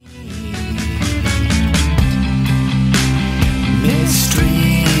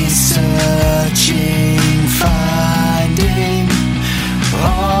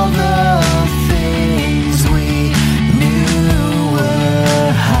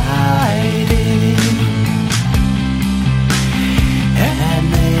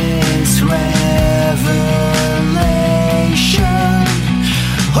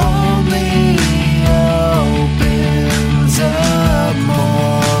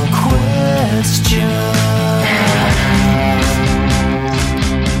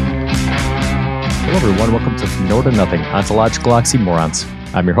everyone. Welcome to From No to Nothing, Ontological Oxymorons.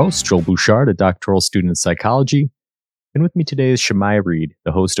 I'm your host, Joel Bouchard, a doctoral student in psychology. And with me today is Shemaiah Reed,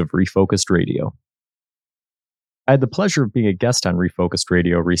 the host of Refocused Radio. I had the pleasure of being a guest on Refocused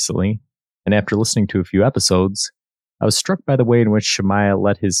Radio recently, and after listening to a few episodes, I was struck by the way in which Shemaiah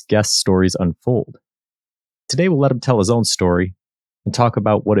let his guest stories unfold. Today we'll let him tell his own story and talk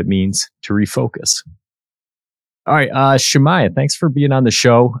about what it means to refocus. All right, Shemaiah, thanks for being on the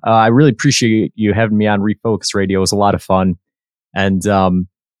show. I really appreciate you having me on Refocus Radio. It was a lot of fun. And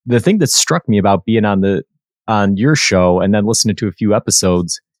the thing that struck me about being on your show and then listening to a few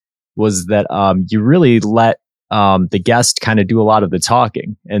episodes was that you really let the guest kind of do a lot of the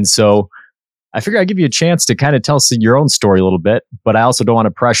talking. And so I figured I'd give you a chance to kind of tell us your own story a little bit, but I also don't want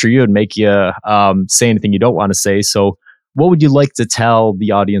to pressure you and make you say anything you don't want to say. So what would you like to tell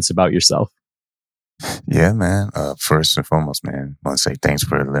the audience about yourself? Yeah, man. First and foremost, man, I want to say thanks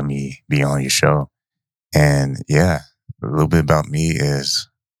for letting me be on your show. And yeah, a little bit about me is,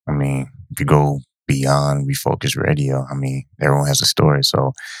 if you go beyond Refocus Radio, everyone has a story.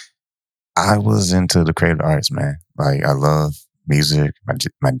 So I was into the creative arts, man. Like, I love music.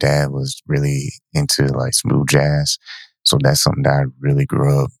 My dad was really into like smooth jazz. So that's something that I really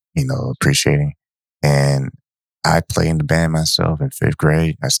grew up, appreciating. And I played in the band myself in 5th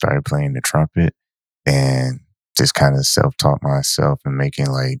grade. I started playing the trumpet and just kind of self-taught myself and making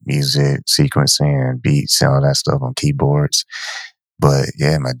like music, sequencing and beats and all that stuff on keyboards. But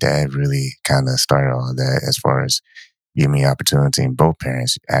yeah, my dad really kind of started all of that as far as giving me opportunity. And both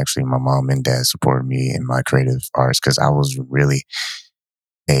parents, actually, my mom and dad supported me in my creative arts because I was really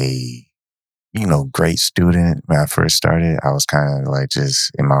a, great student when I first started. I was kind of like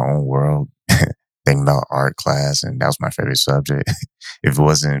just in my own world thinking about art class, and that was my favorite subject. If it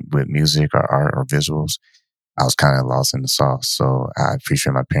wasn't with music or art or visuals, I was kind of lost in the sauce. So I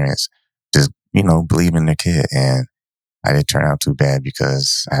appreciate my parents just, believing in their kid. And I didn't turn out too bad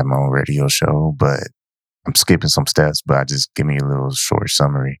because I had my own radio show, but I'm skipping some steps, but I just give me a little short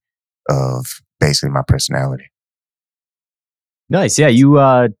summary of basically my personality. Nice. Yeah.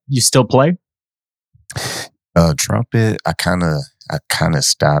 You still play? Trumpet, I kind of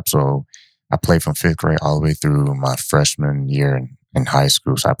stopped. So I played from 5th grade all the way through my freshman year in high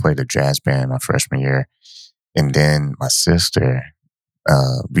school. So I played a jazz band my freshman year. And then my sister,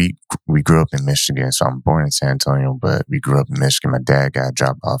 we grew up in Michigan. So I'm born in San Antonio, but we grew up in Michigan. My dad got a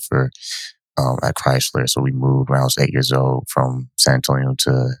job offer at Chrysler. So we moved when I was 8 years old from San Antonio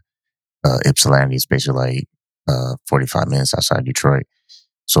to Ypsilanti. It's basically like 45 minutes outside Detroit.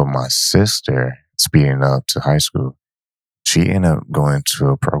 So my sister, speeding up to high school, she ended up going to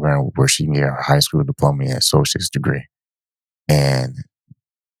a program where she can get her high school diploma and associate's degree. And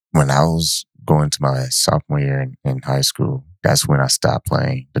when I was going to my sophomore year in high school, that's when I stopped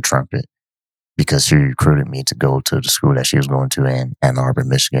playing the trumpet because she recruited me to go to the school that she was going to in Ann Arbor,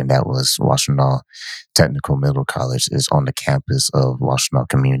 Michigan. That was Washtenaw Technical Middle College. It's on the campus of Washtenaw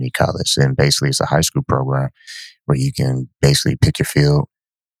Community College. And basically it's a high school program where you can basically pick your field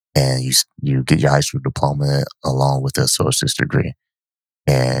and you get your high school diploma along with the associate's degree.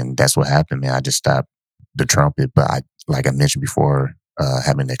 And that's what happened, man. I just stopped the trumpet, but like I mentioned before,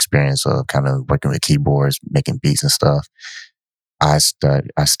 having the experience of kind of working with keyboards, making beats and stuff, I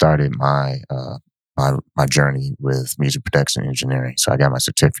started my journey with music production engineering. So I got my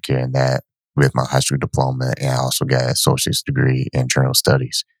certificate in that with my high school diploma, and I also got an associate's degree in journal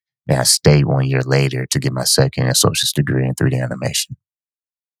studies. And I stayed 1 year later to get my second associate's degree in 3D animation.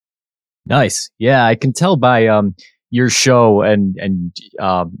 Nice. Yeah, I can tell by your show and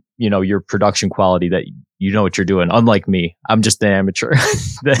your production quality that you know what you're doing. Unlike me, I'm just an amateur.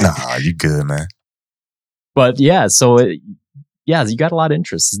 Nah, you good, man. But yeah, you got a lot of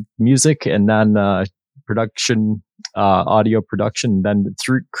interest, music, and then production, audio production, and then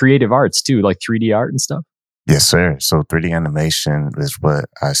through creative arts too, like 3D art and stuff. Yes, sir. So 3D animation is what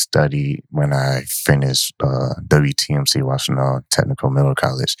I studied when I finished WTMC, Washtenaw Technical Middle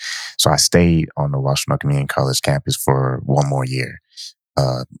College. So I stayed on the Washtenaw Community College campus for one more year,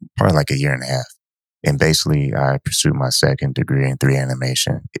 probably like a year and a half. And basically, I pursued my second degree in 3D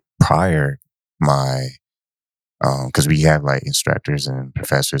animation. Prior, because we have like instructors and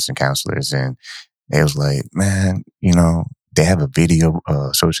professors and counselors, and it was like, man, they have a video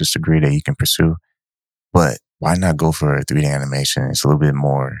associate's degree that you can pursue. But why not go for 3D animation? It's a little bit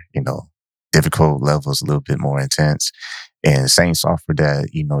more, difficult levels, a little bit more intense. And the same software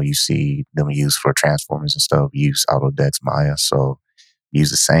that, you see them use for Transformers and stuff, use Autodesk Maya. So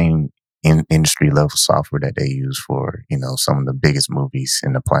use the same industry level software that they use for, some of the biggest movies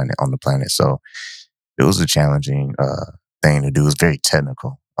on the planet. So it was a challenging thing to do. It was very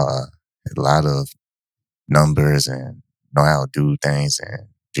technical. A lot of numbers and know how to do things and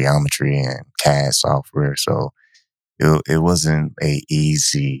geometry and CAD software. So it wasn't a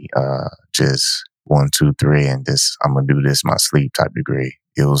easy just 1, 2, 3 and this I'm gonna do this in my sleep type degree.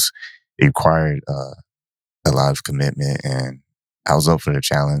 It required a lot of commitment, and I was up for the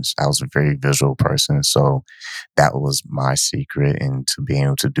challenge. I was a very visual person, so that was my secret into being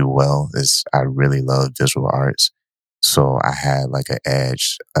able to do well is I really love visual arts. So I had like an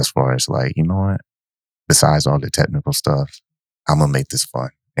edge as far as like, you know what? Besides all the technical stuff, I'm gonna make this fun.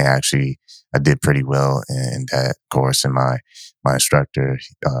 And actually, I did pretty well in that course. And my instructor,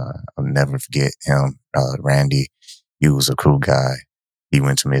 I'll never forget him, Randy. He was a cool guy. He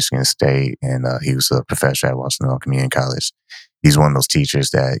went to Michigan State, and he was a professor at Washington Community College. He's one of those teachers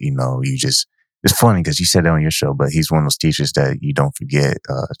that you just. It's funny because you said it on your show, but he's one of those teachers that you don't forget.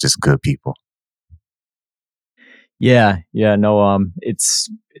 Just good people. Yeah, yeah, no, it's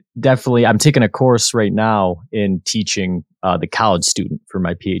definitely. I'm taking a course right now in teaching the college student for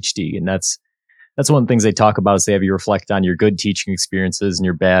my PhD, and that's one of the things they talk about is they have you reflect on your good teaching experiences and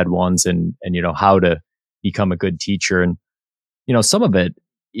your bad ones, and how to become a good teacher. And some of it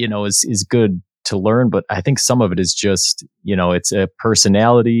is good to learn, but I think some of it is just it's a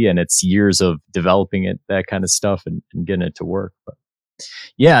personality and it's years of developing it, that kind of stuff, and getting it to work. But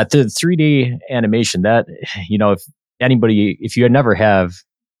yeah, the 3D animation that if you never have,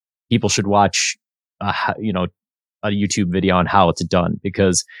 people should watch a YouTube video on how it's done,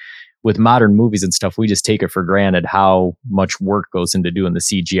 because with modern movies and stuff, we just take it for granted how much work goes into doing the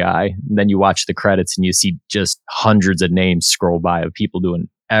CGI. And then you watch the credits and you see just hundreds of names scroll by of people doing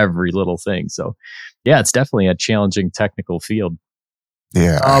every little thing. So yeah, it's definitely a challenging technical field.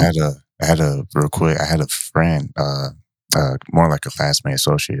 Yeah, Um, I had a real quick. I had a friend, more like a classmate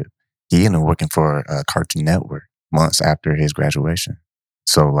associate. He ended up working for Cartoon Network months after his graduation.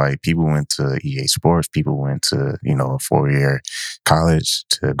 So like people went to EA Sports, people went to a 4 year college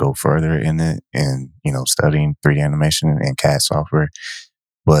to go further in it, and studying 3D animation and CAD software.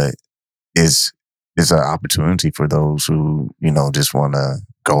 But is an opportunity for those who just want to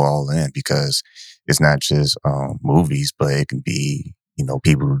go all in, because it's not just movies, but it can be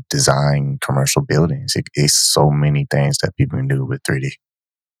people who design commercial buildings. It's so many things that people can do with 3D.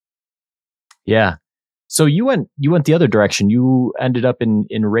 yeah. So you went the other direction. You ended up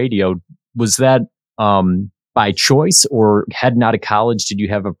in radio. Was that by choice, or heading out of college? Did you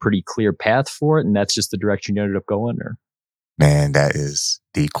have a pretty clear path for it, and that's just the direction you ended up going? Or Man, that is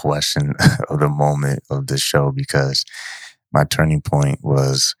the question of the moment of this show, because my turning point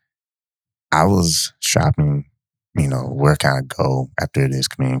was I was shopping, where can I go after this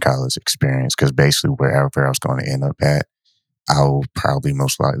community college experience? Because basically, wherever I was going to end up at, I'll probably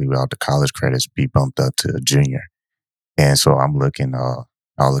most likely, without the college credits, be bumped up to junior. And so I'm looking all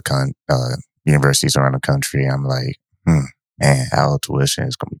the universities around the country. I'm like, man, our tuition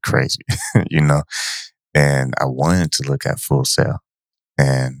is gonna be crazy, you know. And I wanted to look at Full Sail,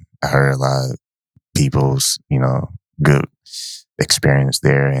 and I heard a lot of people's, good experience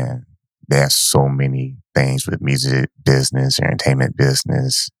there, and they have so many things with music business, entertainment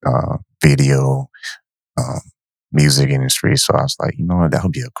business, video, um, music industry. So I was like, you know what, that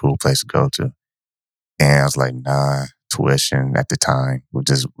would be a cool place to go to. And I was like, nah, tuition at the time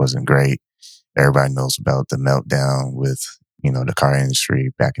just wasn't great. Everybody knows about the meltdown with, the car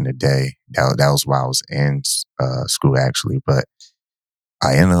industry back in the day. That was while I was in school, actually. But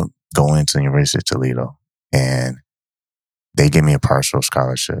I ended up going to the University of Toledo, and they gave me a partial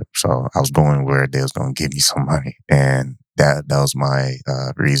scholarship. So I was going where they was going to give me some money. And that was my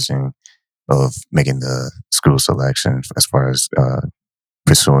reason of making the school selection as far as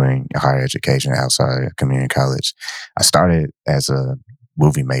pursuing higher education outside of community college. I started as a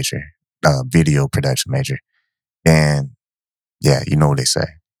movie major, video production major. And yeah, you know what they say.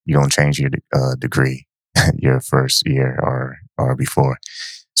 You don't change your degree your first year or before.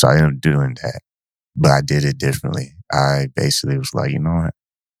 So I ended up doing that, but I did it differently. I basically was like, you know what?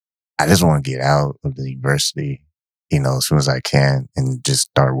 I just want to get out of the university, as soon as I can, and just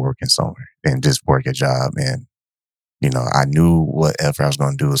start working somewhere and just work a job. And I knew whatever I was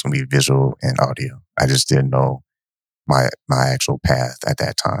going to do was going to be visual and audio. I just didn't know my actual path at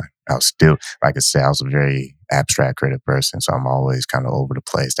that time. I was still, like I said, I was a very abstract creative person, so I'm always kind of over the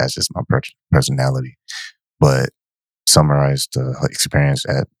place. That's just my personality. But summarize the experience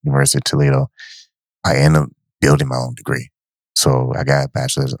at University of Toledo, I ended up building my own degree. So I got a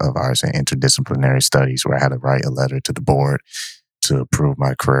bachelor's of arts in interdisciplinary studies, where I had to write a letter to the board to prove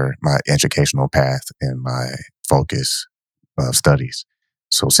my career, my educational path, and my focus of studies.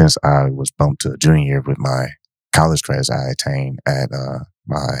 So since I was bumped to junior year with my college credits I attained at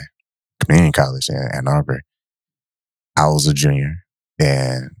my community college in Ann Arbor. I was a junior,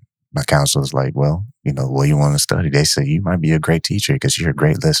 and my counselor was like, well, what you want to study? They said, you might be a great teacher because you're a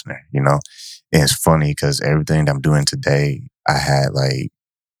great listener. And it's funny because everything that I'm doing today, I had like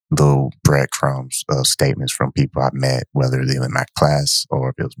little breadcrumbs of statements from people I met, whether they were in my class or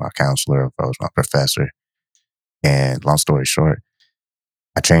if it was my counselor or if it was my professor. And long story short,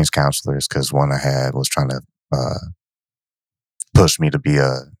 I changed counselors because one I had was trying to uh, push me to be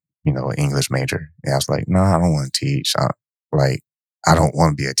an English major. And I was like, no, I don't want to teach. I don't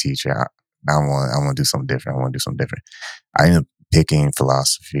want to be a teacher. I want to do something different. I want to do something different. I ended up picking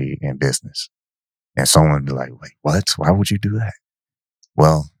philosophy and business. And someone would be like, wait, what? Why would you do that?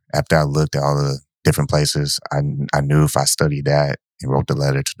 Well, after I looked at all the different places, I knew if I studied that and wrote the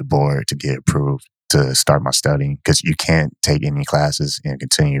letter to the board to get approved to start my studying, because you can't take any classes and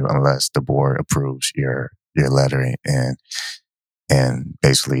continue unless the board approves your letter and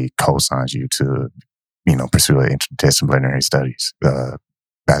basically co-signs you to pursue an interdisciplinary studies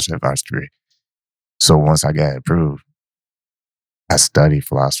bachelor of arts degree. So once I got approved, I studied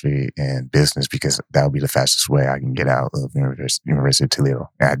philosophy and business because that would be the fastest way I can get out of University of Toledo.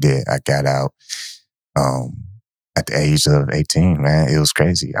 And I did. I got out um, at the age of 18, man. It was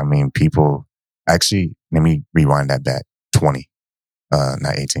crazy. I mean, people actually, let me rewind that back, 20,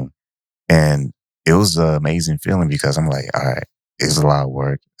 not 18. And it was an amazing feeling because I'm like, all right, it's a lot of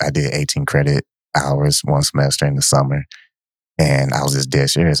work. I did 18 credit hours one semester in the summer. And I was just dead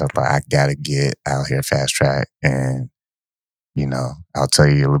serious. I thought, I got to get out here fast track. And I'll tell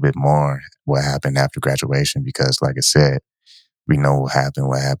you a little bit more what happened after graduation because, like I said, we know what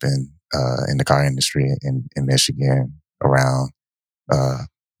happened in the car industry in Michigan around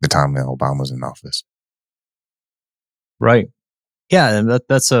the time that Obama was in office. Right. Yeah, and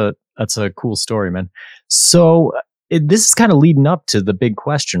that's a cool story, man. So this is kind of leading up to the big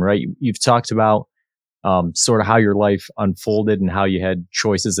question, right? You've talked about sort of how your life unfolded and how you had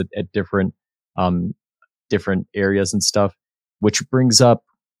choices at um, different areas and stuff, which brings up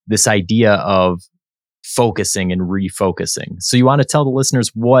this idea of focusing and refocusing. So you want to tell the listeners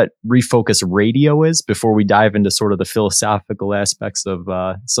what Refocus Radio is before we dive into sort of the philosophical aspects of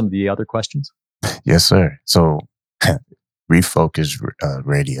some of the other questions? Yes, sir. So Refocus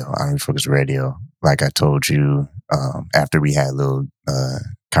Radio, on Refocus Radio, like I told you after we had a little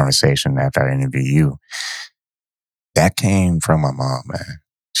conversation after I interviewed you, that came from my mom, man.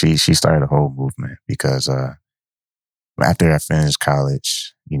 She started a whole movement because after I finished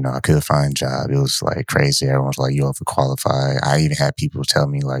college, I couldn't find a job. It was like crazy. Everyone's like, you overqualified. I even had people tell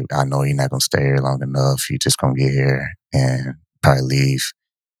me like, I know you're not going to stay here long enough. You're just going to get here and probably leave.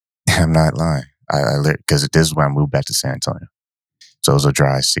 I'm not lying. Because this is when I moved back to San Antonio. So it was a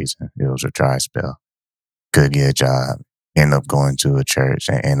dry season. It was a dry spell. Could get a job, end up going to a church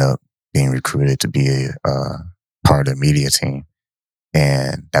and end up being recruited to be a part of the media team.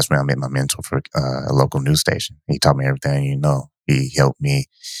 And that's when I met my mentor for a local news station. He taught me everything He helped me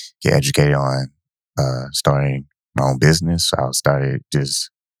get educated on starting my own business. So I started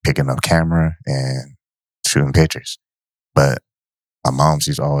just picking up camera and shooting pictures. But my mom,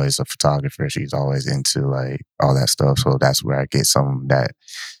 she's always a photographer. She's always into like all that stuff. So that's where I get some of that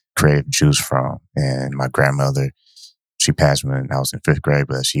creative juice from. And my grandmother, she passed when I was in fifth grade,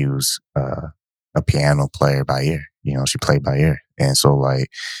 but she was a piano player by ear. She played by ear. And so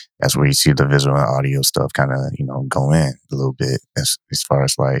like that's where you see the visual and audio stuff kind of, go in a little bit as far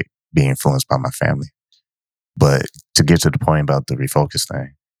as like being influenced by my family. But to get to the point about the refocus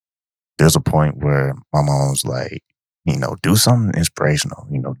thing, there's a point where my mom was like, do something inspirational,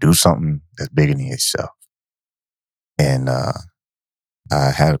 do something that's bigger than yourself. And I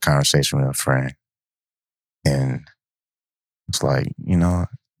had a conversation with a friend and it's like,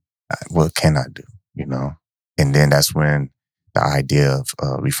 what can I do, And then that's when the idea of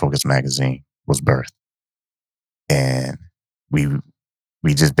Refocus magazine was birthed. And we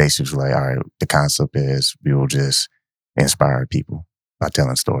we just basically like, all right, the concept is we will just inspire people by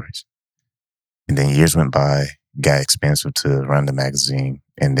telling stories. And then years went by, got expensive to run the magazine.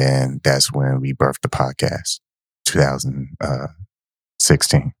 And then that's when we birthed the podcast,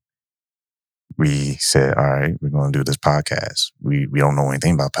 2016. We said, all right, we're going to do this podcast. We don't know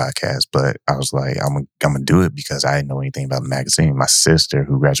anything about podcasts, but I was like, I'm going to do it because I didn't know anything about the magazine. My sister,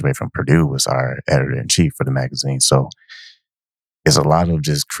 who graduated from Purdue, was our editor in chief for the magazine. So it's a lot of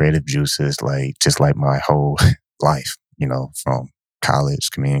just creative juices, like just like my whole life, from college,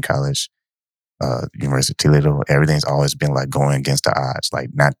 community college, University of Toledo. Everything's always been like going against the odds, like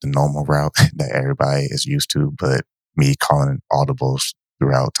not the normal route that everybody is used to, but me calling audibles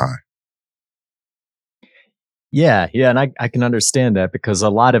throughout time. Yeah, and I can understand that because a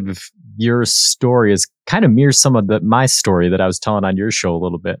lot of your story is kind of mirrors some of my story that I was telling on your show a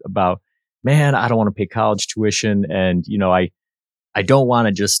little bit about, man, I don't want to pay college tuition and I don't want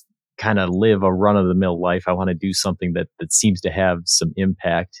to just kind of live a run of the mill life. I want to do something that seems to have some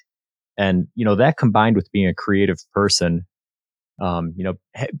impact. And that combined with being a creative person,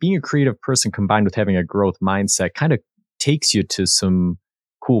 being a creative person combined with having a growth mindset kind of takes you to some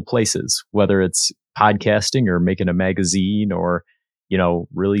cool places, whether it's podcasting or making a magazine or,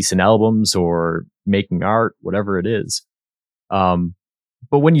 releasing albums or making art, whatever it is. Um,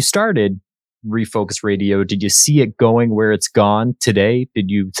 but when you started Refocus Radio, did you see it going where it's gone today? Did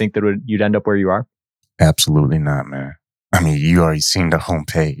you think that you'd end up where you are? Absolutely not, man. I mean, you already seen the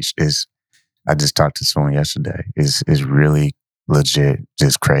homepage. Is I just talked to someone yesterday. Is really legit,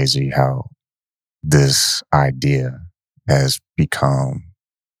 just crazy how this idea has become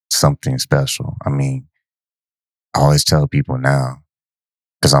something special. I mean, I always tell people now,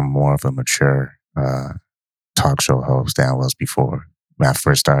 because I'm more of a mature talk show host than I was before. When I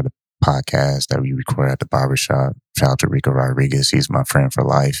first started the podcast that we recorded at the barbershop, shout out to Rico Rodriguez. He's my friend for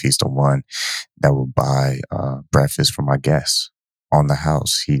life. He's the one that will buy breakfast for my guests on the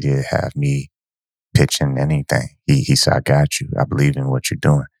house. He did have me pitching anything. He said, I got you. I believe in what you're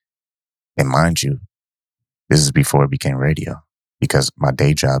doing. And mind you, this is before it became radio because my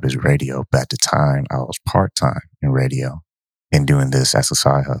day job is radio. But at the time, I was part time in radio and doing this as a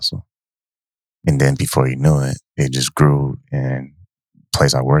side hustle. And then before you knew it, it just grew. And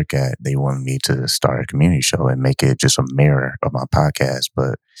place I work at, they wanted me to start a community show and make it just a mirror of my podcast,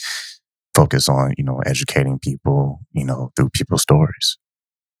 but focus on, educating people, through people's stories.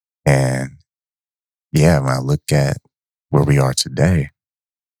 And yeah, when I look at where we are today,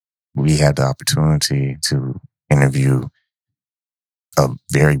 we had the opportunity to interview a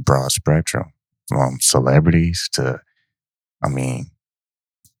very broad spectrum from celebrities to, I mean,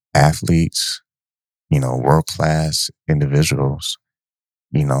 athletes, world class individuals.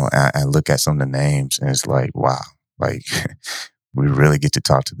 I look at some of the names and it's like, wow, like we really get to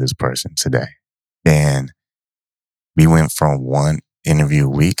talk to this person today. And we went from one interview a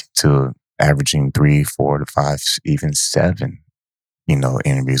week to averaging 3, 4 to 5, even 7,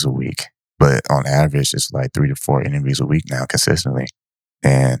 interviews a week. But on average, it's like 3 to 4 interviews a week now consistently.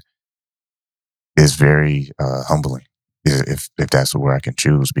 And it's very humbling if that's the word I can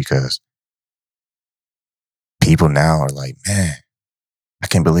choose because people now are like, man, I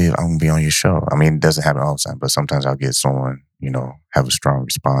can't believe I'm gonna be on your show. I mean, it doesn't happen all the time, but sometimes I'll get someone, have a strong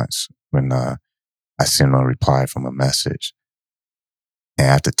response when I send them a reply from a message. And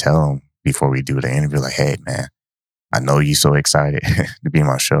I have to tell them before we do the interview, like, hey, man, I know you're so excited to be on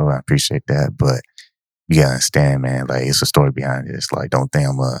my show. I appreciate that. But you gotta understand, man, like it's a story behind it. It's like, don't think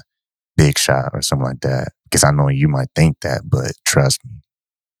I'm a big shot or something like that. Because I know you might think that, but trust me,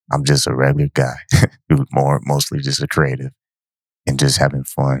 I'm just a regular guy who's mostly just a creative and just having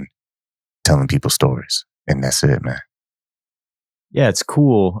fun telling people stories. And that's it, man. Yeah, it's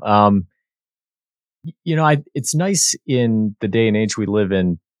cool. It's nice in the day and age we live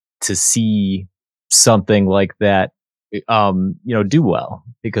in to see something like that, do well,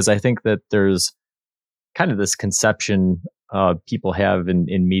 because I think that there's kind of this conception people have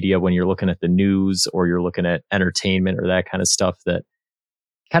in media when you're looking at the news or you're looking at entertainment or that kind of stuff that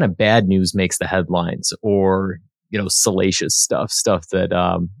kind of bad news makes the headlines or, salacious stuff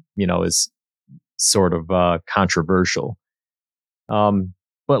that, is sort of controversial. Um,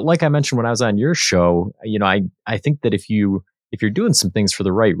 but like I mentioned when I was on your show, I think that if you're doing some things for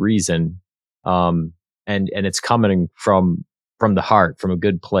the right reason, and it's coming from the heart, from a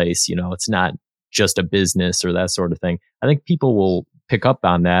good place, it's not just a business or that sort of thing. I think people will pick up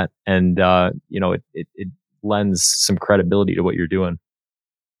on that, and it lends some credibility to what you're doing.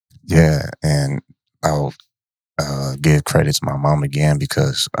 Yeah. And I'll give credit to my mom again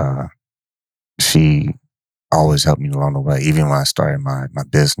because she always helped me along the way. Even when I started my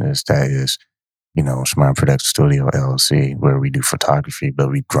business, that is, Shemaiah Production Studio LLC, where we do photography, but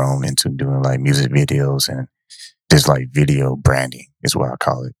we've grown into doing like music videos and just like video branding is what I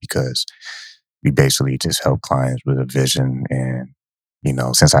call it because we basically just help clients with a vision. And,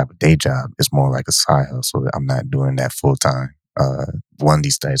 since I have a day job, it's more like a side hustle. I'm not doing that full time. One of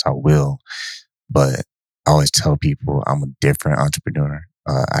these days I will, but I always tell people I'm a different entrepreneur.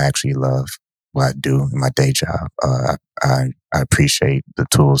 I actually love what I do in my day job. I appreciate the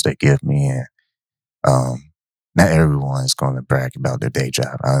tools they give me, and not everyone is going to brag about their day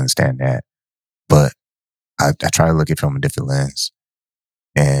job. I understand that, but I try to look at it from a different lens,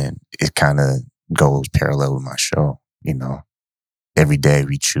 and it kind of goes parallel with my show. every day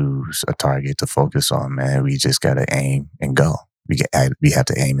we choose a target to focus on, man. We just gotta aim and go. We have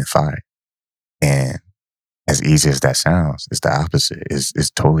to aim and fire. And as easy as that sounds, it's the opposite.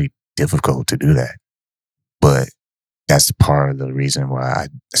 It's totally difficult to do that. But that's part of the reason why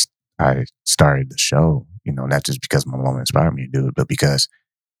I started the show, not just because my mom inspired me to do it, but because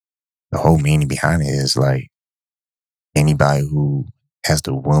the whole meaning behind it is like anybody who has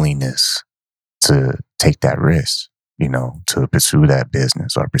the willingness to take that risk, to pursue that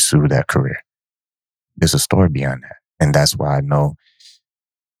business or pursue that career. There's a story behind that. And that's why I know,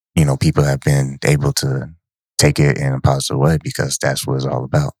 people have been able to take it in a positive way because that's what it's all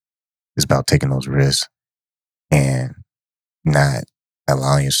about. It's about taking those risks and not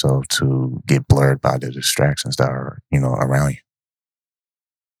allowing yourself to get blurred by the distractions that are, around you.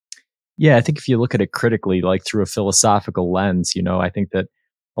 Yeah, I think if you look at it critically, like through a philosophical lens, I think that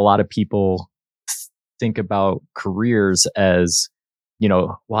a lot of people think about careers as,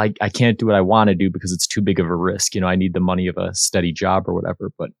 well, I can't do what I want to do because it's too big of a risk. I need the money of a steady job or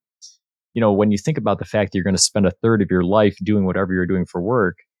whatever. But, when you think about the fact that you're going to spend a third of your life doing whatever you're doing for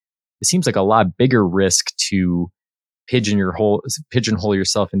work, it seems like a lot bigger risk to pigeonhole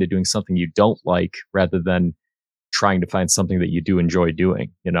yourself into doing something you don't like rather than trying to find something that you do enjoy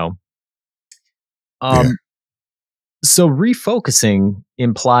doing. Yeah. Um, so refocusing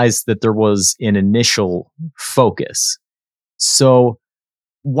implies that there was an initial focus. So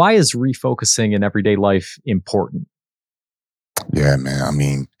why is refocusing in everyday life important? Yeah, man. I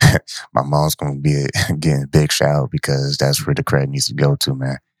mean, my mom's gonna be getting a big shout out because that's where the credit needs to go to,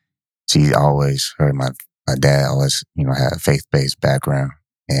 man. She always heard my dad always, had a faith based background,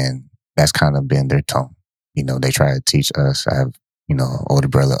 and that's kind of been their tone. They try to teach us. I have, older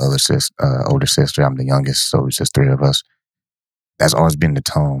brother, older sister. I'm the youngest, so it's just three of us. That's always been the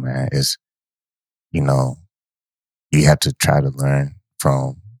tone, man. Is you know, you have to try to learn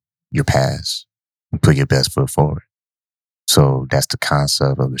from your past and put your best foot forward. So that's the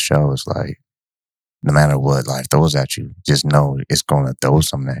concept of the show. Is like no matter what life throws at you, just know it's going to throw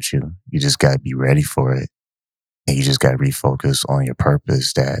something at you. You just got to be ready for it. And you just got to refocus on your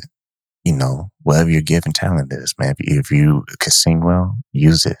purpose that, whatever your given talent is, man. If you can sing well,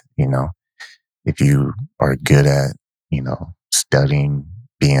 use it, If you are good at, studying,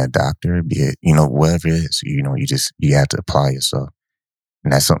 being a doctor, be it, whatever it is, you have to apply yourself.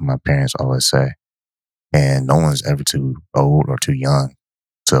 And that's something my parents always say. And no one's ever too old or too young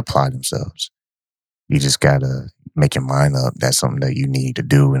to apply themselves. You just gotta make your mind up. That's something that you need to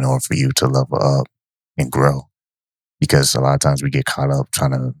do in order for you to level up and grow. Because a lot of times we get caught up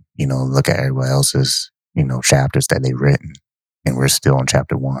trying to, look at everybody else's, chapters that they've written. And we're still on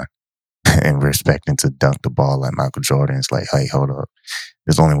chapter one. And we're expecting to dunk the ball like Michael Jordan. It's like, hey, hold up.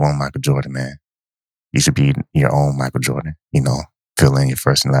 There's only one Michael Jordan, man. You should be your own Michael Jordan, fill in your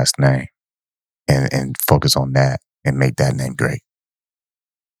first and last name and focus on that and make that name great.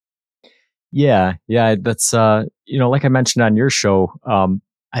 Yeah, yeah, that's like I mentioned on your show,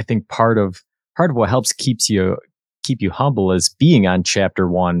 I think part of what helps keep you humble is being on chapter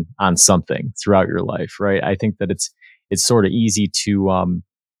 1 on something throughout your life, right? I think that it's sort of easy to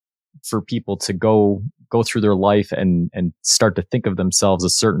for people to go through their life and start to think of themselves a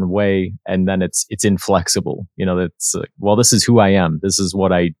certain way, and then it's inflexible. That's well, this is who I am. This is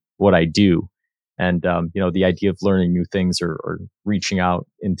what I do. And the idea of learning new things or reaching out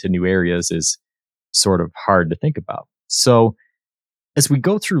into new areas is sort of hard to think about. So as we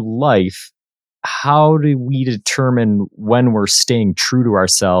go through life, how do we determine when we're staying true to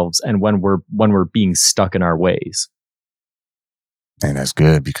ourselves and when we're being stuck in our ways? And that's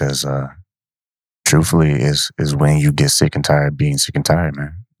good because truthfully is when you get sick and tired of being sick and tired,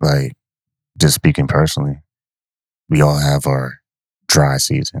 man. Like just speaking personally, we all have our dry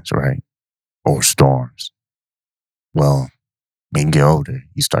seasons, right? Or storms. Well, when you get older,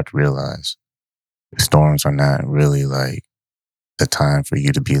 you start to realize the storms are not really like the time for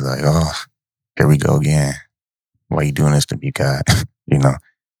you to be like, oh, here we go again. Why are you doing this to me, God? you know,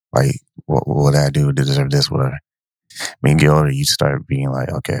 like what did I do to deserve this? Whatever. When you get older, you start being like,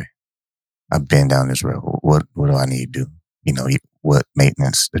 okay, I've been down this road. What do I need to do? What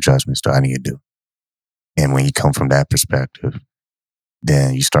maintenance adjustments do I need to do? And when you come from that perspective,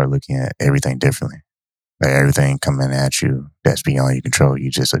 then you start looking at everything differently. Like everything coming at you that's beyond your control, you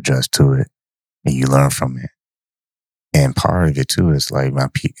just adjust to it and you learn from it. And part of it too is like my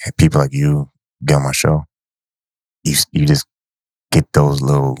people like you get on my show. You just get those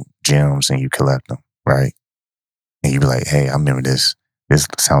little gems and you collect them, right? And you be like, hey, I remember this. This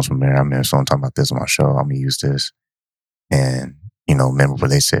sounds familiar. I remember someone talking about this on my show. I'm gonna use this. And remember what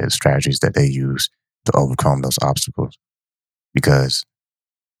they said, strategies that they use to overcome those obstacles. because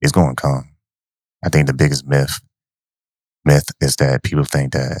it's going to come. I think the biggest myth is that people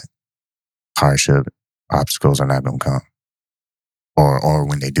think that hardship, obstacles are not going to come, or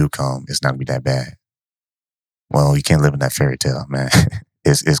when they do come, it's not going to be that bad. Well, you can't live in that fairy tale, man.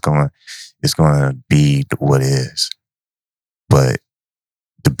 It's gonna be what it is. But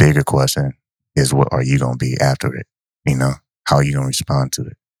the bigger question is, what are you gonna be after it? You know, how are you gonna respond to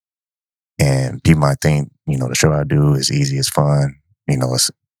it? And people might think, the show I do is easy, it's fun,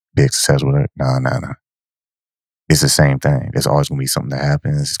 it's big success with it. No, no, no. It's the same thing. There's always gonna be something that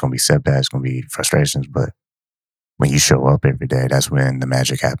happens. It's gonna be setbacks, it's gonna be frustrations. But when you show up every day, that's when the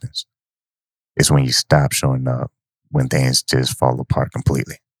magic happens. It's when you stop showing up when things just fall apart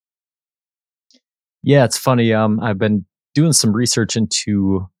completely. Yeah, it's funny. I've been doing some research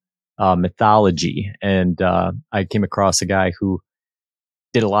into mythology, and I came across a guy who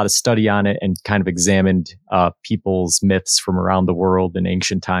did a lot of study on it and kind of examined people's myths from around the world in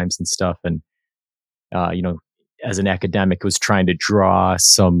ancient times and stuff. And you know, as an academic, was trying to draw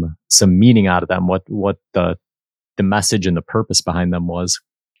some meaning out of them, what the message and the purpose behind them was.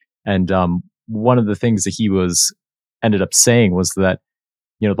 And one of the things that he was ended up saying was that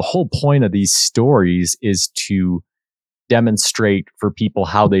the whole point of these stories is to demonstrate for people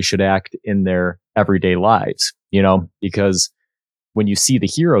how they should act in their everyday lives, because when you see the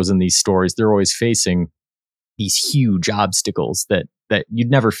heroes in these stories, they're always facing these huge obstacles that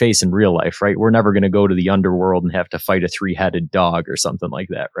you'd never face in real life, right? We're never going to go to the underworld and have to fight a three-headed dog or something like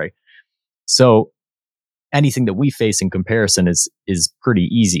that, right? So anything that we face in comparison is pretty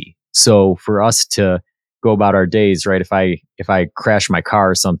easy. So for us to go about our days, right? If I crash my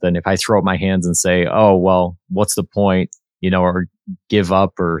car or something, if I throw up my hands and say, "Oh, well, what's the point?" or give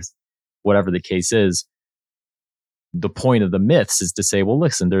up or whatever the case is, the point of the myths is to say, well,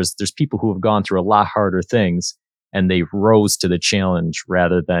 listen, there's people who have gone through a lot harder things and they rose to the challenge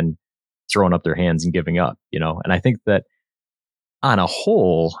rather than throwing up their hands and giving up, And I think that on a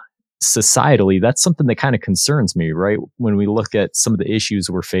whole, societally, that's something that kind of concerns me, right? When we look at some of the issues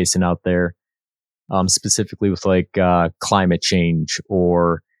we're facing out there, specifically with like climate change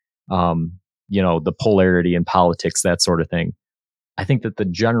or, the polarity in politics, that sort of thing. I think that the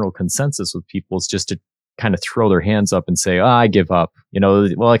general consensus with people is just to kind of throw their hands up and say, "Oh, I give up."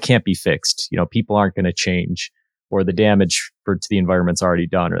 Well, it can't be fixed. People aren't going to change, or the damage to the environment's already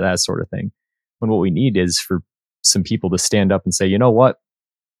done, or that sort of thing. When what we need is for some people to stand up and say, "You know what?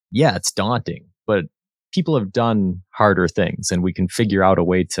 Yeah, it's daunting, but people have done harder things, and we can figure out a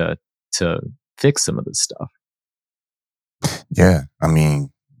way to fix some of this stuff." Yeah, I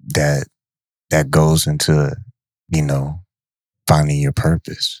mean that goes into you know finding your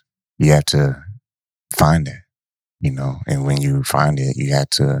purpose. You have to find it, and when you find it, you have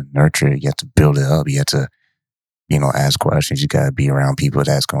to nurture it. You have to build it up. You have to ask questions. You got to be around people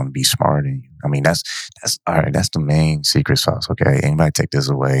that's going to be smarter than you. I mean, that's all right. That's the main secret sauce. Okay, anybody take this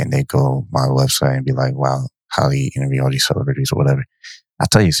away and they go my website and be like, "Wow, how do you interview all these celebrities or whatever?" I'll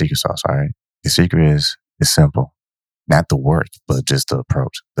tell you the secret sauce. All right, the secret is simple. Not the work, but just the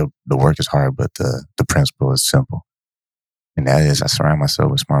approach. The work is hard, but the principle is simple. And that is, I surround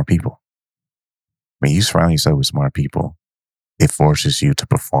myself with smart people. When you surround yourself with smart people, it forces you to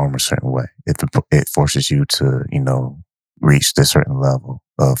perform a certain way. It forces you to, reach this certain level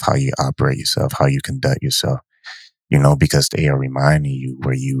of how you operate yourself, how you conduct yourself, because they are reminding you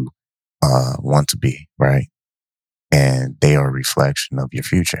where you want to be, right? And they are a reflection of your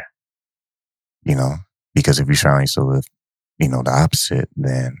future, you know, because if you surround yourself with, the opposite,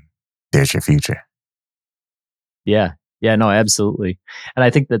 then there's your future. Yeah. Yeah, no, absolutely. And I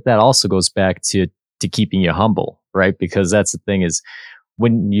think that that also goes back to keeping you humble, right? Because that's the thing is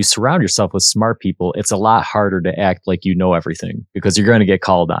when you surround yourself with smart people, it's a lot harder to act like you know everything because you're going to get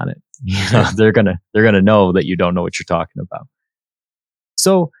called on it. Yeah. They're going to know that you don't know what you're talking about.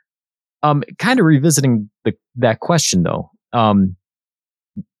 So, kind of revisiting that question though.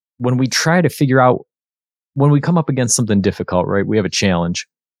 When we try to figure out when we come up against something difficult, right? We have a challenge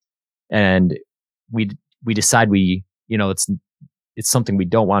and we we decide it's something we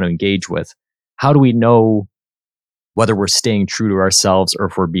don't want to engage with. How do we know whether we're staying true to ourselves or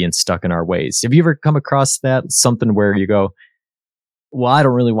if we're being stuck in our ways? Have you ever come across that something where you go, "Well, I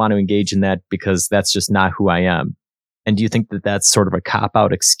don't really want to engage in that because that's just not who I am." And do you think that that's sort of a cop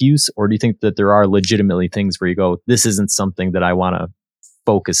out excuse, or do you think that there are legitimately things where you go, "This isn't something that I want to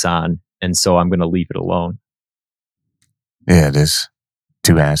focus on, and so I'm going to leave it alone"? Yeah, there's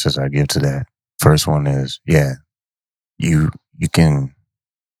two answers I give to that. First one is, yeah, you you can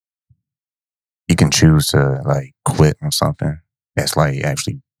you can choose to like quit on something that's like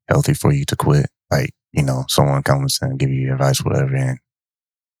actually healthy for you to quit. Like Someone comes and give you advice, whatever, and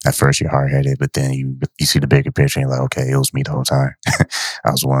at first you're hard headed, but then you see the bigger picture and you're like, okay, it was me the whole time.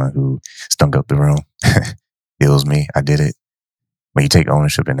 I was the one who stunk up the room. It was me. I did it. When you take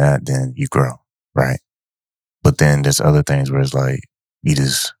ownership in that, then you grow, right? But then there's other things where it's like you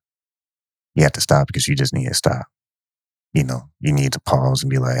just you have to stop because you just need to stop. You need to pause and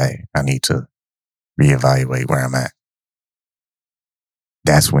be like, hey, I need to reevaluate where I'm at.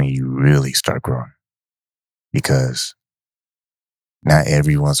 That's when you really start growing because not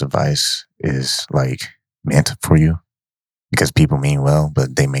everyone's advice is like meant for you because people mean well,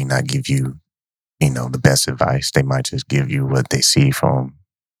 but they may not give you, the best advice. They might just give you what they see from,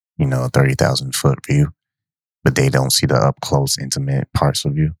 a 30,000 foot view, but they don't see the up close, intimate parts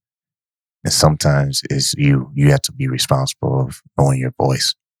of you. And sometimes it's you have to be responsible of knowing your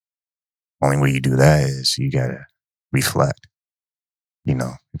voice. Only way you do that is you gotta reflect.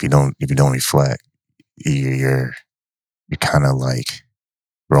 If you don't reflect, you're kind of like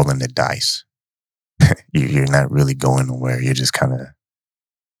rolling the dice. You're not really going nowhere. You're just kind of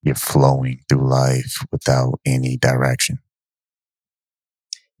you're flowing through life without any direction.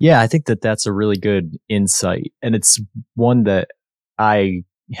 Yeah, I think that that's a really good insight. And it's one that I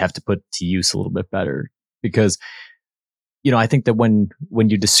have to put to use a little bit better because, I think that when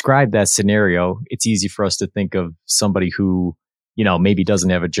you describe that scenario, it's easy for us to think of somebody who, maybe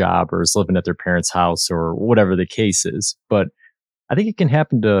doesn't have a job or is living at their parents' house or whatever the case is. But I think it can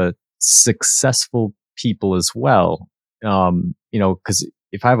happen to successful people as well. Because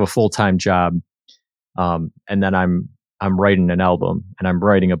if I have a full-time job, and then I'm writing an album and I'm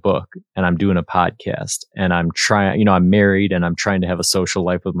writing a book and I'm doing a podcast and I'm trying, I'm married and I'm trying to have a social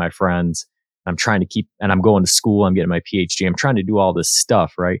life with my friends. I'm trying to keep, and I'm going to school. I'm getting my PhD. I'm trying to do all this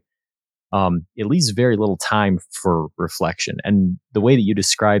stuff, right? It leaves very little time for reflection. And the way that you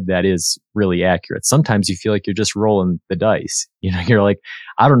describe that is really accurate. Sometimes you feel like you're just rolling the dice. You're like,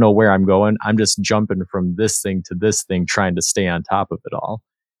 I don't know where I'm going. I'm just jumping from this thing to this thing, trying to stay on top of it all.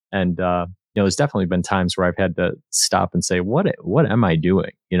 And there's definitely been times where I've had to stop and say, what am I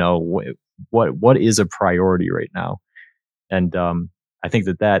doing? What is a priority right now? And I think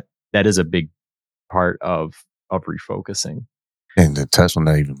that is a big part of refocusing. And to touch on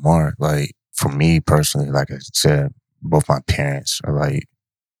that even more, like for me personally, like I said, both my parents are like,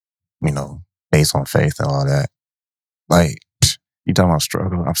 you know, based on faith and all that. Like, you talking about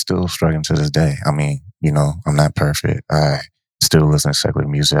struggle? I'm still struggling to this day. I mean, I'm not perfect. I still listen to secular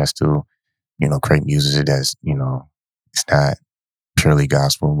music. I still, create music that's, it's not purely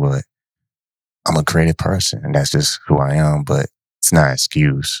gospel, but I'm a creative person and that's just who I am. But it's not an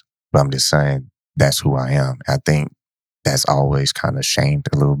excuse. But I'm just saying that's who I am. I think that's always kind of shamed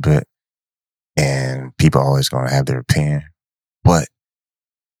a little bit. And people are always going to have their opinion. But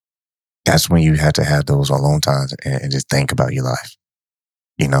that's when you have to have those alone times and just think about your life,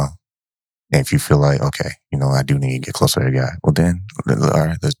 you know? And if you feel like, okay, I do need to get closer to God, well then, all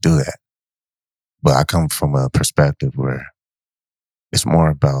right, let's do that. But I come from a perspective where it's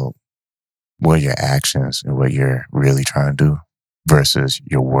more about what your actions and what you're really trying to do versus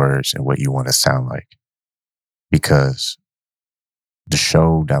your words and what you want to sound like. Because the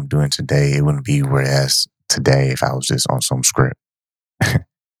show that I'm doing today, it wouldn't be where it's today if I was just on some script.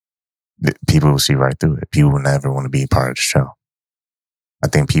 People will see right through it. People will never want to be a part of the show. I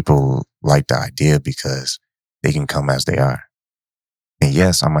think people like the idea because they can come as they are. And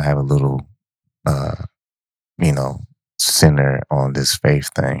yes, I'm gonna have a little, uh, you know, center on this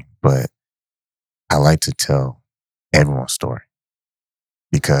faith thing, but I like to tell everyone's story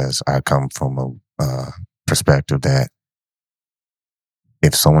because I come from a perspective that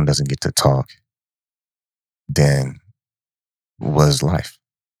if someone doesn't get to talk, then what is life?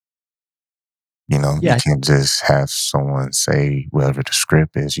 You Yeah, can't just have someone say whatever the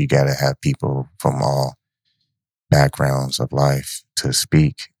script is. You got to have people from all backgrounds of life to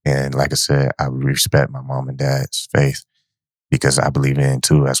speak. And like I said, I respect my mom and dad's faith because I believe in it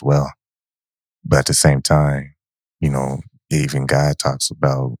too as well. But at the same time, you know, even God talks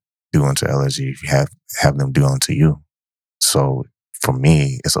about do unto others if you have them do unto you. So for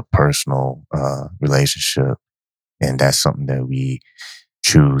me, it's a personal relationship, and that's something that we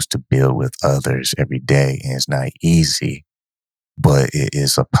choose to build with others every day. And it's not easy, but it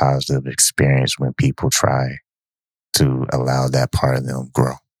is a positive experience when people try to allow that part of them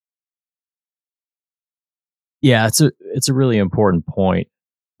grow. yeah, it's a really important point.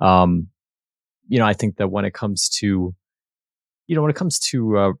 Um, I think that when it comes to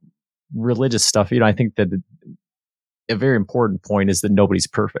religious stuff, I think that a very important point is that nobody's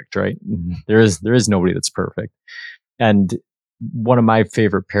perfect, right? There is nobody that's perfect, and one of my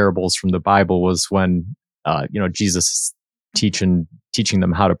favorite parables from the Bible was when Jesus is teaching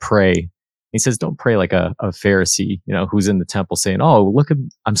them how to pray. He says, "Don't pray like a Pharisee, who's in the temple saying, 'Oh, look at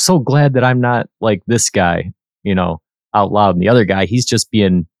I'm so glad that I'm not like this guy,' you know, out loud." And the other guy, he's just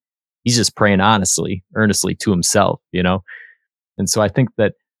praying honestly, earnestly to himself. And so I think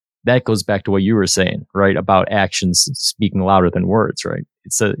that goes back to what you were saying, right? About actions speaking louder than words, right?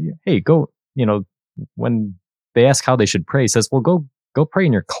 It's hey, go, when they ask how they should pray, he says, well, go pray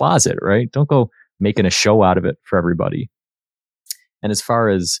in your closet, right? Don't go making a show out of it for everybody. And as far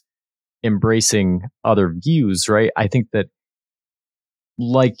as embracing other views, right? I think that,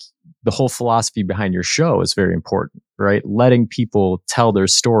 like, the whole philosophy behind your show is very important, right? Letting people tell their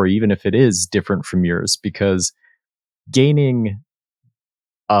story, even if it is different from yours, because gaining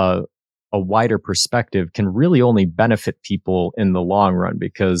a, a wider perspective can really only benefit people in the long run,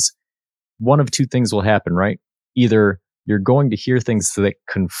 because one of two things will happen, right? Either you're going to hear things that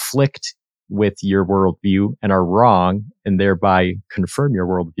conflict with your worldview and are wrong and thereby confirm your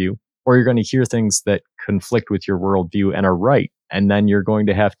worldview, or you're going to hear things that conflict with your worldview and are right. And then you're going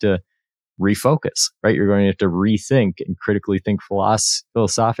to have to refocus, right? You're going to have to rethink and critically think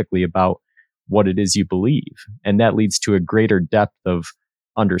philosophically about what it is you believe. And that leads to a greater depth of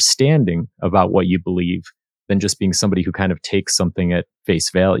understanding about what you believe than just being somebody who kind of takes something at face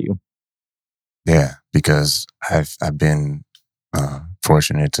value. Yeah, because I've been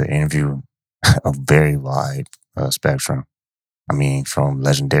fortunate to interview a very wide spectrum. I mean, from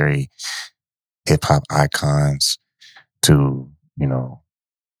legendary hip hop icons to,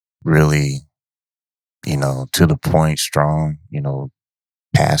 really, to the point strong,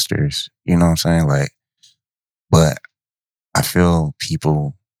 pastors, you know what I'm saying? Like, but I feel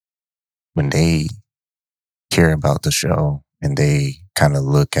people, when they care about the show and they kind of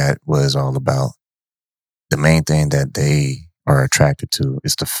look at what it's all about, the main thing that they are attracted to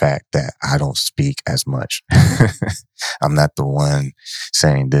is the fact that I don't speak as much. I'm not the one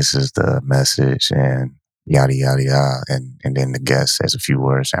saying this is the message and yada yada yada, and then the guest says a few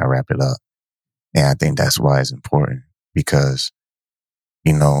words and I wrap it up. And I think that's why it's important because,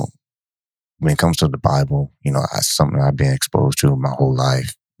 you know, when it comes to the Bible, something I've been exposed to my whole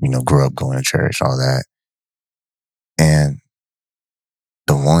life, grew up going to church, all that. And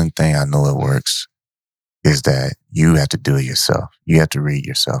the one thing I know it works is that you have to do it yourself. You have to read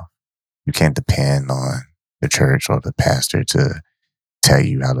yourself. You can't depend on the church or the pastor to tell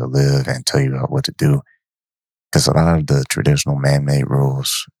you how to live and tell you what to do. Because a lot of the traditional man-made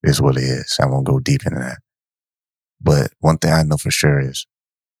rules is what it is. I won't go deep into that. But one thing I know for sure is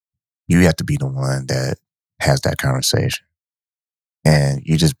you have to be the one that has that conversation. And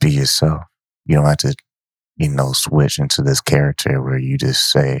you just be yourself. You don't have to, switch into this character where you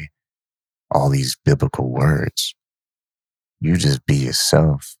just say all these biblical words. You just be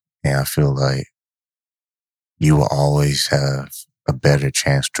yourself. And I feel like you will always have a better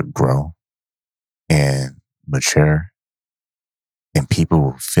chance to grow and mature, and people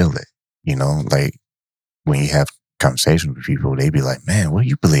will feel it. Like when you have conversations with people, they be like, man, what do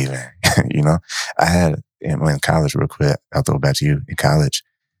you believe in? I had, in college, real quick, I'll throw it back to you. In college,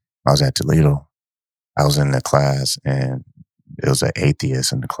 I was at Toledo. I was in the class and it was an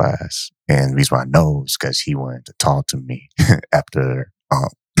atheist in the class. And the reason why I know is because he wanted to talk to me after,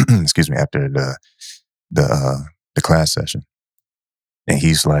 excuse me, after the class session. And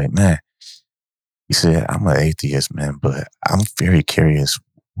he's like, man, he said, I'm an atheist, man, but I'm very curious.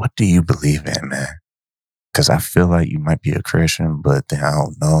 What do you believe in, man? Because I feel like you might be a Christian, but then I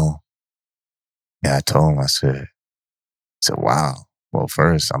don't know. And I told him, I said, wow. Well,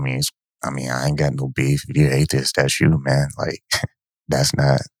 first, I ain't got no beef. If you're atheist, that's you, man. Like, that's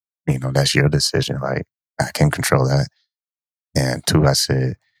not, that's your decision. Like, I can't control that. And two, I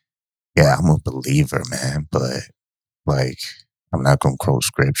said, yeah, I'm a believer, man, but like, I'm not going to quote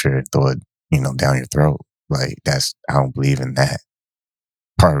scripture and throw it, down your throat. Like, I don't believe in that.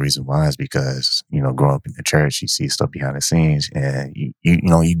 Part of the reason why is because, growing up in the church, you see stuff behind the scenes and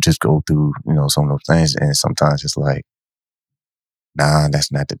you just go through, some of those things. And sometimes it's like, nah,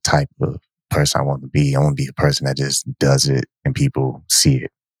 that's not the type of person I want to be. I want to be a person that just does it and people see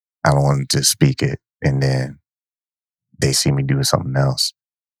it. I don't want to just speak it and then they see me doing something else.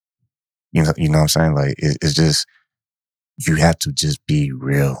 You know what I'm saying? Like, it's just, you have to just be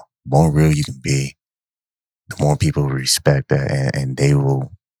real. The more real you can be, the more people will respect that, and they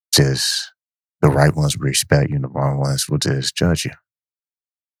will just, the right ones will respect you and the wrong ones will just judge you.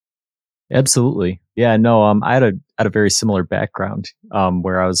 Absolutely. Yeah, no, I had a very similar background,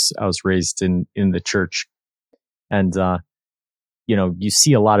 where I was raised in the church. And you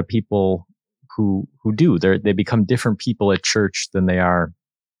see a lot of people who do. They become different people at church than they are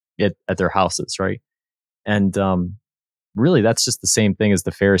at their houses, right? And really, that's just the same thing as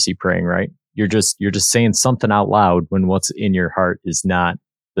the Pharisee praying, right? You're just saying something out loud when what's in your heart is not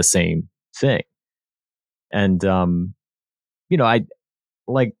the same thing. And I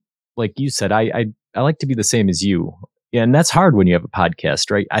like like you said, I like to be the same as you. Yeah, and that's hard when you have a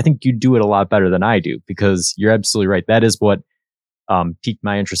podcast, right? I think you do it a lot better than I do because you're absolutely right. That is what piqued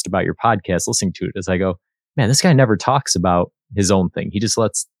my interest about your podcast. Listening to it as I go, man, this guy never talks about his own thing. He just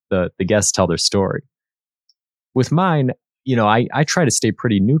lets the guests tell their story. With mine, I try to stay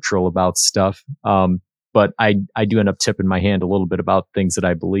pretty neutral about stuff, but I do end up tipping my hand a little bit about things that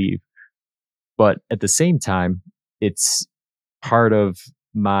I believe. But at the same time, it's part of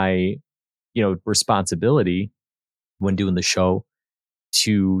my responsibility when doing the show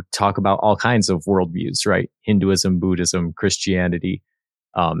to talk about all kinds of worldviews, right? Hinduism, Buddhism, Christianity,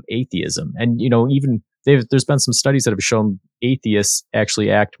 atheism, and even there's been some studies that have shown atheists actually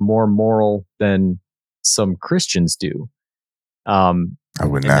act more moral than some Christians do. I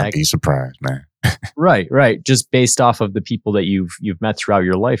would And not that be surprised, man. right, just based off of the people that you've met throughout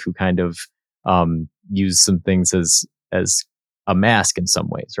your life who kind of use some things as a mask in some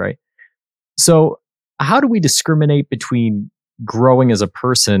ways, right? So, how do we discriminate between growing as a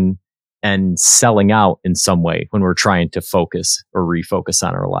person and selling out in some way when we're trying to focus or refocus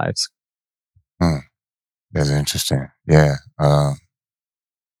on our lives? Hmm, that's interesting. Yeah.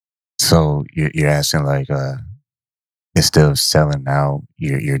 So you're asking like, instead of selling out,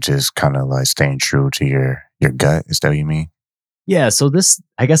 you're just kind of like staying true to your gut. Is that what you mean? Yeah, so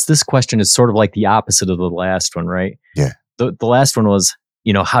I guess this question is sort of like the opposite of the last one, right? Yeah. The last one was,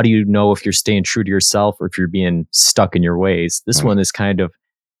 how do you know if you're staying true to yourself or if you're being stuck in your ways? This Mm, one is kind of,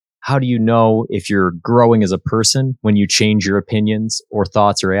 how do you know if you're growing as a person when you change your opinions or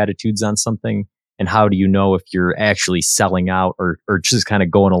thoughts or attitudes on something? And how do you know if you're actually selling out or just kind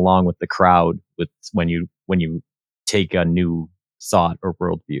of going along with the crowd with when you take a new thought or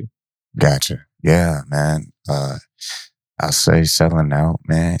worldview? gotcha. Yeah, man. I'll say selling out,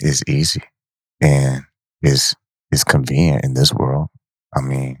 man, is easy and is convenient in this world. I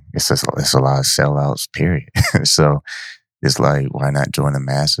mean, it's a lot of sellouts, period. So it's like, why not join the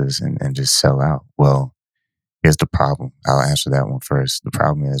masses and just sell out? Well, here's the problem. I'll answer that one first. The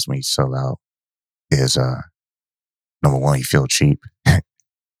problem is when you sell out is number one, you feel cheap.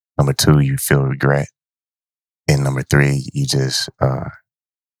 Number two, you feel regret. And number three, you just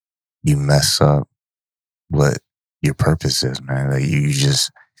you mess up what your purpose is, man. Like you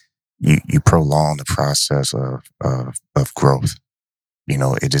just you prolong the process of growth.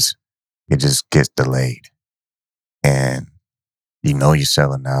 It just gets delayed. And you're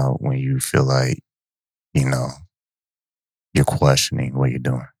selling out when you feel like, you know, you're questioning what you're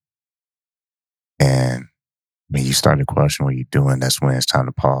doing. And when you start to question what you're doing, that's when it's time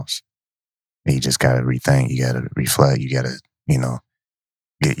to pause. And you just gotta rethink, you gotta reflect, you gotta, you know,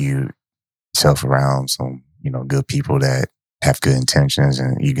 get yourself around some, good people that have good intentions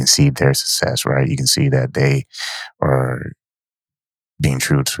and you can see their success, right? You can see that they are being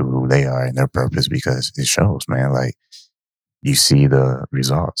true to who they are and their purpose because it shows, man. Like you see the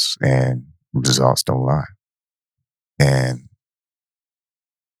results and results don't lie. And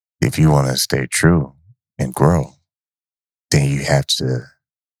if you want to stay true and grow, then you have to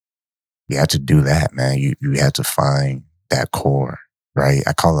do that, man. You have to find that core, right?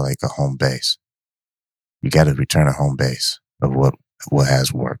 I call it like a home base. You got to return to home base of what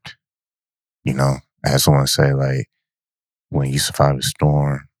has worked. I had someone say like, when you survive a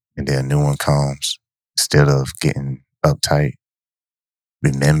storm and then a new one comes, instead of getting uptight,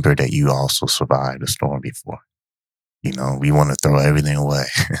 remember that you also survived a storm before. We want to throw everything away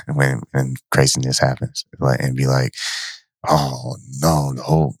when craziness happens, like, and be like, "Oh no,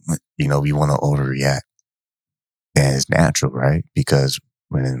 no!" We want to overreact, and it's natural, right? Because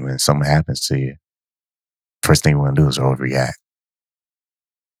when something happens to you, first thing you want to do is overreact.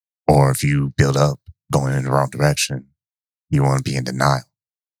 Or if you build up going in the wrong direction, you want to be in denial,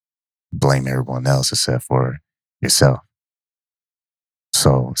 blame everyone else except for yourself.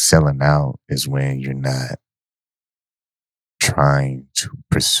 So selling out is when you're not trying to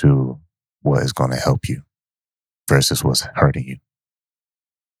pursue what is going to help you versus what's hurting you.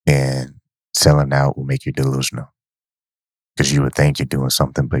 And selling out will make you delusional because you would think you're doing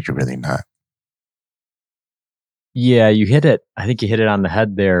something, but you're really not. Yeah, you hit it. I think you hit it on the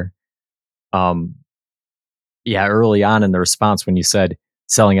head there. Um, yeah, early on in the response when you said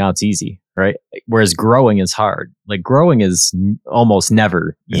selling out's easy, right? Whereas growing is hard. Like growing is almost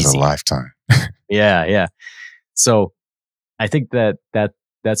never It's a easy. lifetime. Yeah, yeah. So I think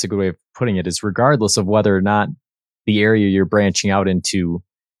that's a good way of putting it is regardless of whether or not the area you're branching out into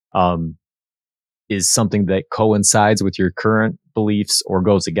um, is something that coincides with your current beliefs or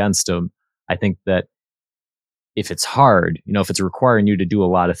goes against them. I think that if it's hard, if it's requiring you to do a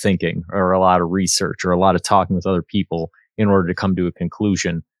lot of thinking or a lot of research or a lot of talking with other people in order to come to a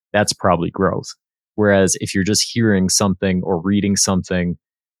conclusion, that's probably growth. Whereas if you're just hearing something or reading something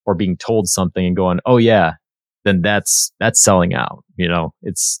or being told something and going, "Oh yeah," then that's selling out.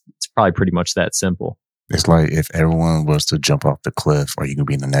 It's probably pretty much that simple. It's like if everyone was to jump off the cliff, are you gonna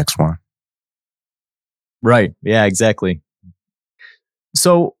be the next one? Right. Yeah, exactly.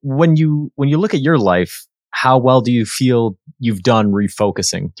 So when you look at your life, how well do you feel you've done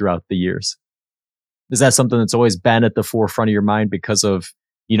refocusing throughout the years? Is that something that's always been at the forefront of your mind because of,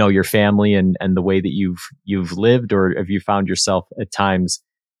 your family and the way that you've lived, or have you found yourself at times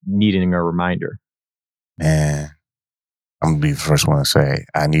needing a reminder? Man, I'm gonna be the first one to say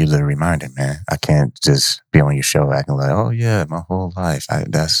I need a reminder, man. I can't just be on your show acting like, oh yeah, my whole life. I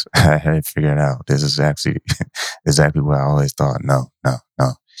had it figured out. This is actually exactly what I always thought. No, no,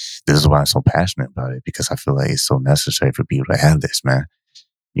 no. This is why I'm so passionate about it because I feel like it's so necessary for people to have this, man.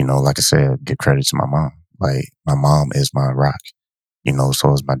 Like I said, give credit to my mom. Like my mom is my rock.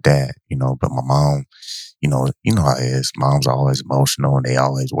 So is my dad. But my mom, you know how it is. Moms are always emotional and they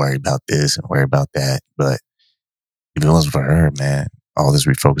always worry about this and worry about that. But if it wasn't for her, man, all this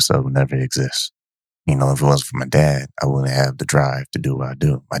refocus stuff would never exist. If it wasn't for my dad, I wouldn't have the drive to do what I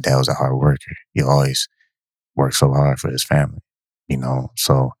do. My dad was a hard worker. He always worked so hard for his family.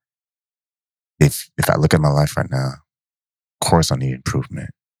 So if I look at my life right now, of course I need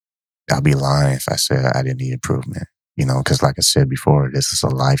improvement. I'll be lying if I said I didn't need improvement. Because like I said before, this is a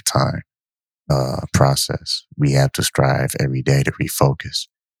lifetime process. We have to strive every day to refocus.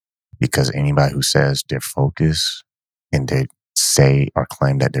 Because anybody who says they're focused and they say or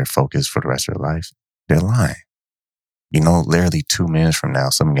claim that they're focused for the rest of their life, they're lying. Literally 2 minutes from now,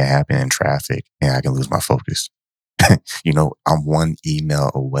 something can happen in traffic and I can lose my focus. I'm one email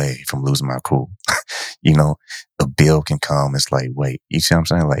away from losing my cool. you know, a bill can come. It's like, wait, you see what I'm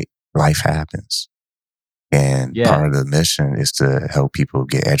saying? Like life happens. And Yeah. part of the mission is to help people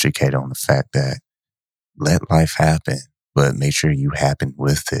get educated on the fact that let life happen, but make sure you happen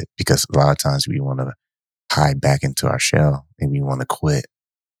with it. Because a lot of times we want to hide back into our shell and we want to quit.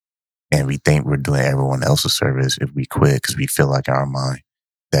 And we think we're doing everyone else a service if we quit because we feel like in our mind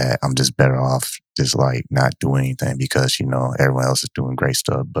that I'm just better off just like not doing anything because, everyone else is doing great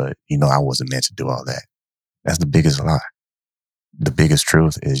stuff. But, I wasn't meant to do all that. That's the biggest lie. The biggest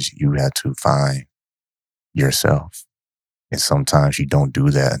truth is you have to find yourself. And sometimes you don't do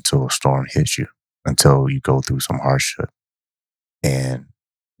that until a storm hits you, until you go through some hardship. And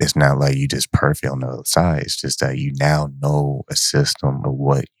it's not like you just perfect on the other side. It's just that you now know a system of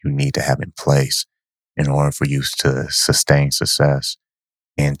what you need to have in place in order for you to sustain success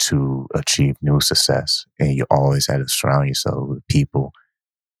and to achieve new success. And you always have to surround yourself with people,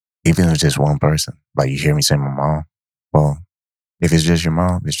 even if it's just one person. Like you hear me say my mom. Well, if it's just your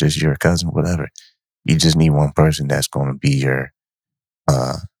mom, it's just your cousin, whatever. You just need one person that's going to be your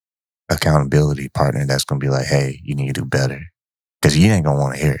uh, accountability partner that's going to be like, hey, you need to do better. Because you ain't going to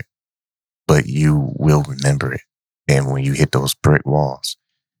want to hear it, but you will remember it. And when you hit those brick walls,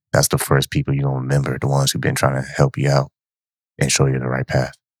 that's the first people you're going to remember, the ones who've been trying to help you out and show you the right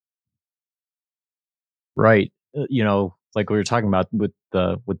path. Right. Like we were talking about with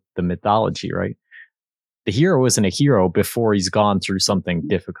the mythology, right? The hero isn't a hero before he's gone through something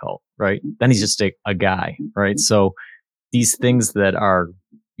difficult, right? Then he's just a guy, right? So these things that are,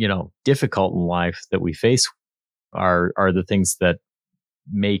 difficult in life that we face are the things that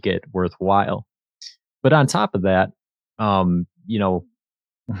make it worthwhile. But on top of that, um, you know,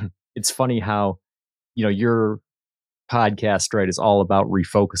 it's funny how, your podcast, right, is all about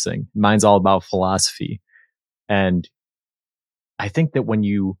refocusing. Mine's all about philosophy. And I think that when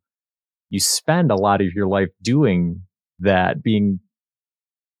you spend a lot of your life doing that, being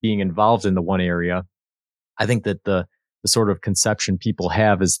involved in the one area, I think that the sort of conception people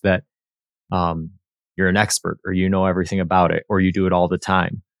have is that um, you're an expert or you know everything about it or you do it all the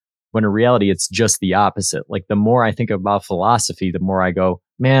time. When in reality, it's just the opposite. Like the more I think about philosophy, the more I go,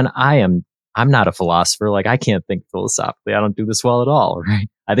 man, I'm not a philosopher. Like I can't think philosophically. I don't do this well at all. Right.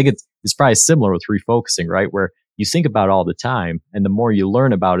 I think it's probably similar with refocusing, right? Where you think about it all the time. And the more you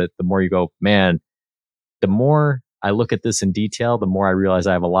learn about it, the more you go, man, the more I look at this in detail, the more I realize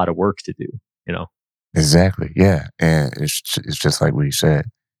I have a lot of work to do, you know? Exactly. Yeah. And it's just like what you said.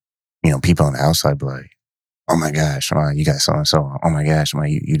 People on the outside be like, oh my gosh, man, you got so and so. Oh my gosh, man,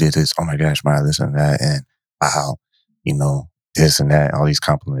 you did this. Oh my gosh, man, this and that. And wow, you know, this and that, all these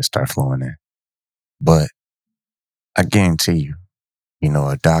compliments start flowing in. But I guarantee you,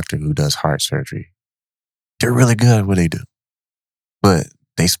 a doctor who does heart surgery, they're really good at what they do, but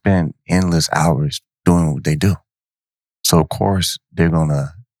they spend endless hours doing what they do. So of course they're going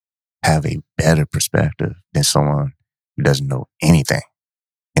to have a better perspective than someone who doesn't know anything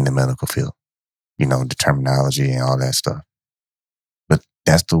in the medical field, the terminology and all that stuff. But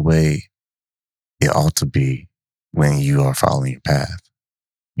that's the way it ought to be when you are following your path.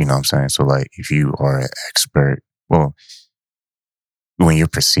 You know what I'm saying? So like if you are an expert, well, when you're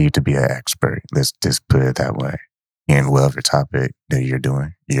perceived to be an expert, let's just put it that way, in whatever topic that you're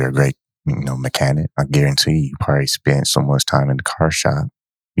doing, you're a great, mechanic. I guarantee you probably spent so much time in the car shop,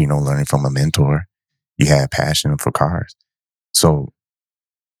 learning from a mentor. You had passion for cars. So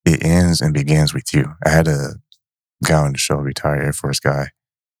it ends and begins with you. I had a guy on the show, retired Air Force guy,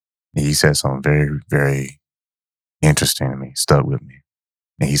 and he said something very, very interesting to me, stuck with me.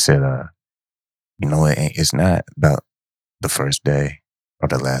 And he said, it's not about the first day or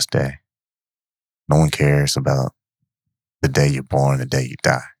the last day. No one cares about the day you're born, the day you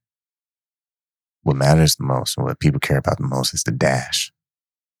die. What matters the most and what people care about the most is the dash.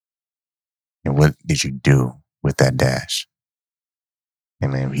 And what did you do with that dash?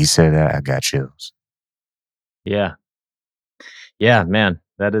 And when he said that, I got chills. Yeah. Yeah, man,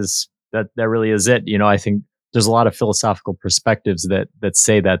 that really is it. I think there's a lot of philosophical perspectives that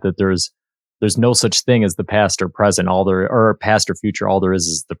say that there's no such thing as the past or present. All there or past or future. All there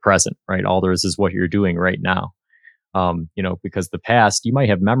is the present, right? All there is what you're doing right now. Because the past, you might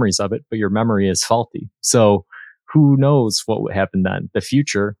have memories of it, but your memory is faulty. So who knows what would happen then? The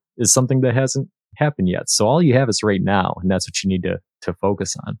future is something that hasn't happened yet. So all you have is right now, and that's what you need to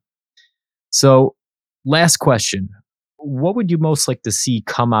focus on. So, last question. What would you most like to see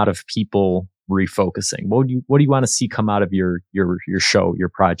come out of people refocusing? What do you want to see come out of your show, your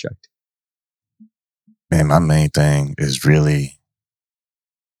project? Man, my main thing is really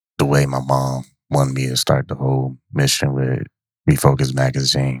the way my mom wanted me to start the whole mission with Refocus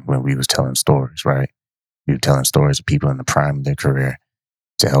magazine when we was telling stories, right? We were telling stories of people in the prime of their career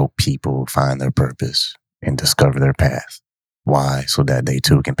to help people find their purpose and discover their path. Why? So that they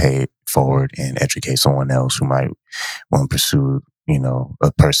too can pay it forward and educate someone else who might want to pursue,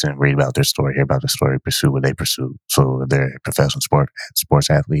 a person, read about their story, hear about their story, pursue what they pursue. So if they're a professional sports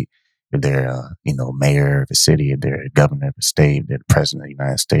athlete, if they're mayor of a city, if they're a governor of a state, if they're the president of the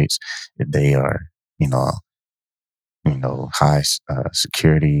United States, if they are, you know, high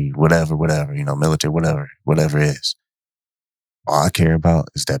security, whatever, military, whatever it is. All I care about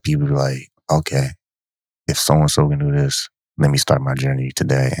is that people be like, okay, if so-and-so can do this, let me start my journey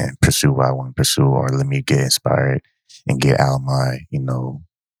today and pursue what I want to pursue, or let me get inspired and get out of my,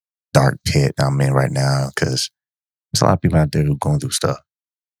 dark pit I'm in right now. Cause there's a lot of people out there who are going through stuff.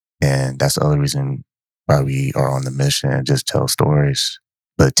 And that's the other reason why we are on the mission and just tell stories,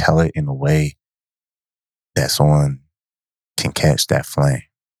 but tell it in a way that someone can catch that flame.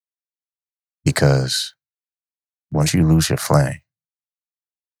 Because once you lose your flame,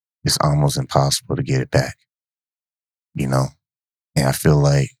 it's almost impossible to get it back, And I feel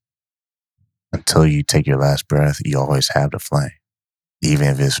like until you take your last breath, you always have the flame, even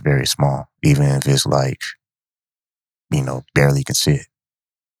if it's very small, even if it's like, barely you can see it.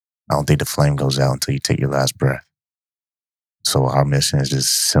 I don't think the flame goes out until you take your last breath. So our mission is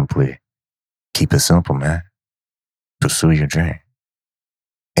just simply keep it simple, man. Pursue your dream.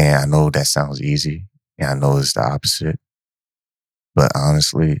 And I know that sounds easy, and I know it's the opposite. But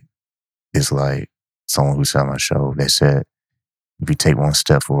honestly, it's like someone who said on my show, they said, if you take one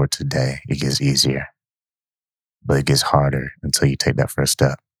step forward today, it gets easier. But it gets harder until you take that first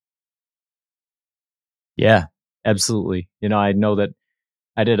step. Yeah, absolutely. I know that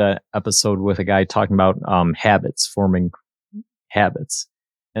I did an episode with a guy talking about habits, forming habits.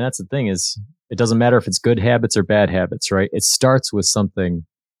 And that's the thing is it doesn't matter if it's good habits or bad habits, right? It starts with something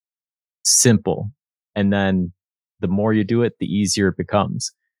simple. And then the more you do it, the easier it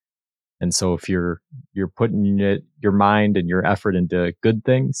becomes. And so if you're putting your mind and your effort into good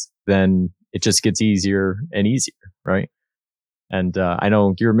things, then it just gets easier and easier, right? And I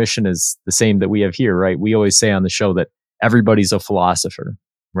know your mission is the same that we have here, right? We always say on the show that everybody's a philosopher,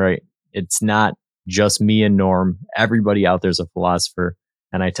 right? It's not just me and Norm. Everybody out there's a philosopher.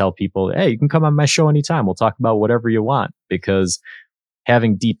 And I tell people, hey, you can come on my show anytime. We'll talk about whatever you want, because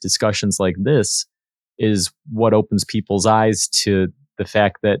having deep discussions like this is what opens people's eyes to the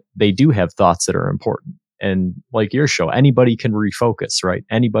fact that they do have thoughts that are important. And like your show, anybody can refocus, right?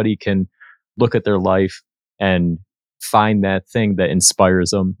 Anybody can look at their life and find that thing that inspires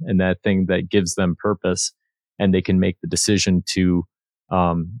them and that thing that gives them purpose and they can make the decision to,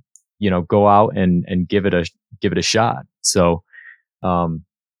 go out and give it a shot. So, I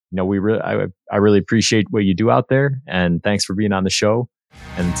really appreciate what you do out there, and thanks for being on the show.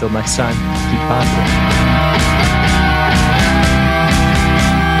 And until next time, keep positive.